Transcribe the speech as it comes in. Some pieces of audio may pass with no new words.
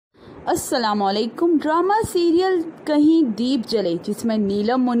अस्सलाम वालेकुम। Drama serial कहीं दीप जले, जिसमें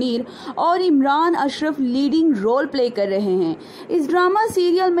नीलम मुनीर और Imran Ashraf leading role play कर रहे हैं। इस ड्रामा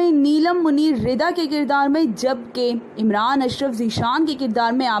सीरियल में नीलम मुनीर रिदा के किरदार में, जबकि इमरान अशरफ ज़ीशान के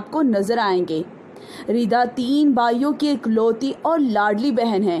किरदार में आपको नजर आएंगे। रिदा 3 भाइयों की इकलौती और लाडली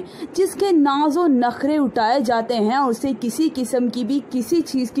बहन है, जिसके नाज़ो नखरे उठाए जाते हैं और उसे किसी किस्म की भी किसी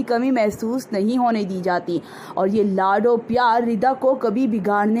चीज़ की कमी महसूस नहीं होने दी जाती, और ये लाडो प्यार रिदा को कभी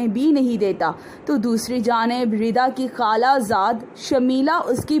बिगाड़ने भी नहीं देता। तो दूसरी जानिब रिदा की खालाजाद शमीला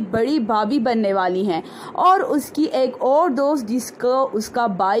उसकी बड़ी भाभी बनने वाली हैं, और उसकी एक और दोस्त जिसको उसका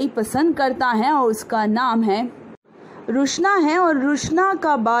भाई पसंद करता है और उसका नाम है रुशना है, और रुशना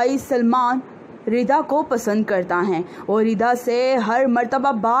का भाई सलमान रिदा को पसंद करता है और रिदा से हर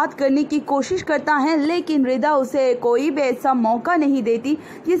मर्तबा बात करने की कोशिश करता है, लेकिन रिदा उसे कोई भी ऐसा मौका नहीं देती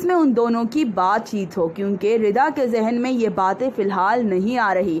जिसमें उन दोनों की बातचीत हो, क्योंकि रिदा के जहन में ये बातें फ़िलहाल नहीं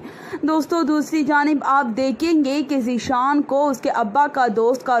आ रही। दोस्तों, दूसरी जानिब आप देखेंगे कि ज़ीशान को उसके अब्बा का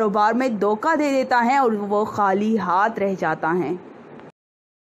दोस्त कारोबार में धोखा दे देता है और वो खाली हाथ रह जाता है।